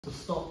To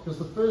stop, because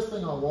the first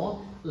thing I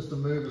want is to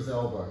move his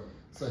elbow.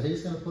 So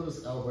he's going to put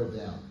his elbow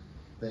down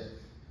there.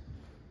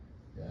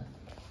 Yeah.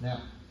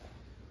 Now,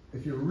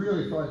 if you're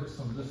really focused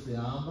on just the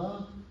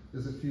armbar,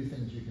 there's a few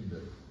things you can do.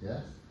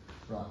 Yeah.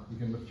 Right. You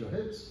can lift your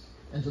hips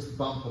and just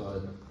bump it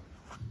over.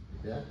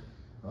 Yeah.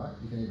 Right.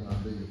 You can even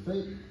undo your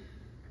feet,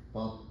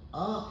 bump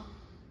up,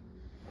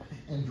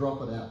 and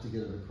drop it out to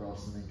get it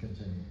across, and then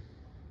continue.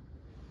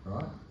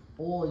 Right.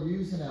 Or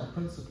using our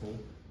principle,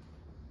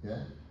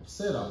 yeah, of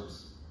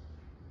setups.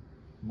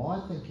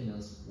 My thinking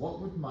is, what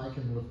would make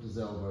him lift his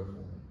elbow for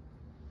me?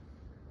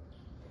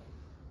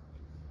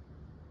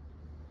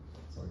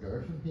 So I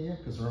go from here,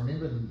 because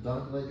remember,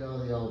 don't let go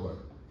of the elbow.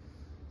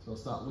 So I'll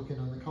start looking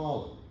in the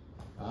collar.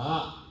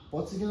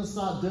 What's he going to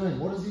start doing?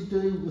 What does he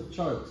do with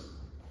chokes?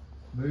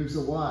 Moves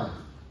away.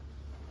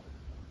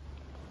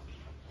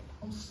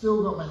 I'm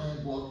still got my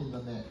hand blocking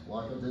the neck,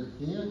 like I did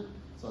here,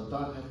 so I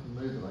don't have to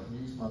move it. I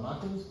can use my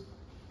knuckles,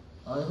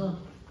 over,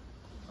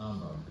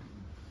 arm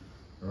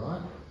over.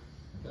 Alright?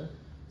 Okay.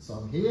 So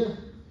I'm here,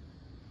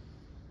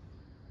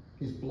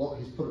 he's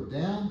put it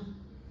down,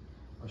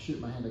 I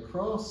shoot my hand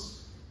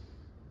across,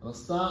 and I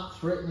start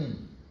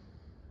threatening.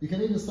 You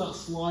can even start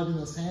sliding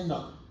this hand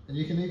up, and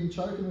you can even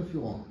choke him if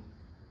you want.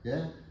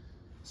 Yeah?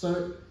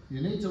 So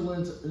you need to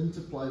learn to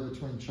interplay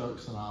between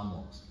chokes and arm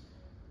locks.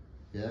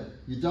 Yeah?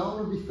 You don't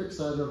want to be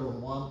fixated on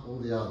one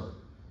or the other.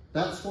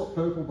 That's what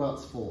purple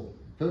belt's for.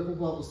 Purple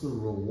belt is the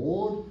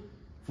reward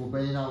for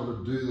being able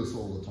to do this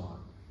all the time.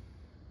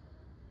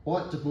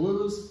 White to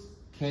blue is,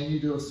 can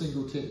you do a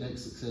single technique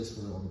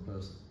successfully on the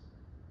person?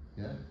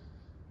 Yeah,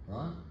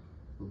 right?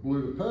 The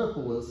blue to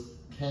purple is,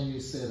 can you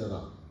set it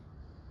up?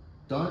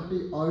 Don't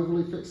be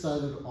overly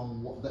fixated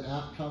on what the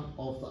outcome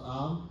of the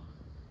arm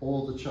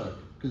or the choke,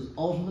 because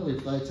ultimately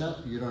if they tap,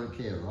 you don't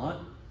care, right?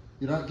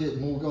 You don't get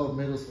more gold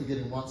medals for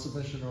getting one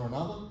submission or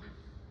another,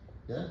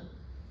 yeah?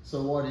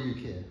 So why do you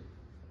care,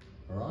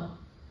 all right?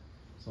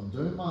 So I'm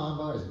doing my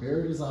armbar, he's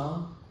buried his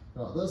arm,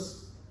 like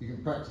this. You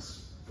can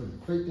practice putting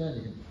your feet down,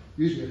 you can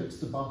use your hips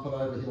to bump it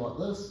over here like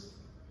this.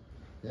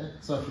 Yeah.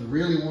 So if you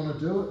really want to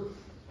do it,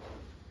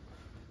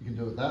 you can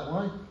do it that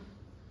way.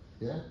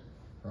 Yeah.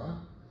 Right.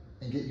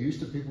 And get used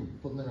to people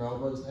putting their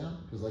elbows down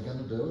because they're going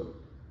to do it.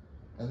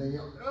 And then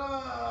you're,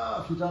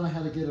 if you don't know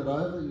how to get it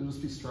over, you'll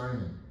just be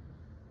straining.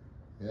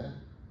 Yeah.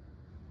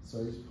 So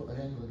you just put the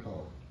hand in the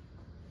collar.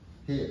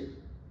 Here.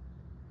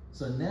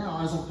 So now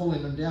as I'm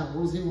pulling him down,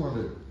 what does he want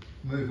to do?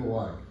 Move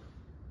away.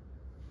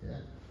 Yeah.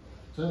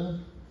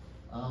 Turn.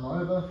 Arm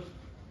over.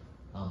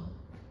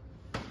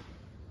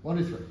 1,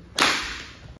 2, 3.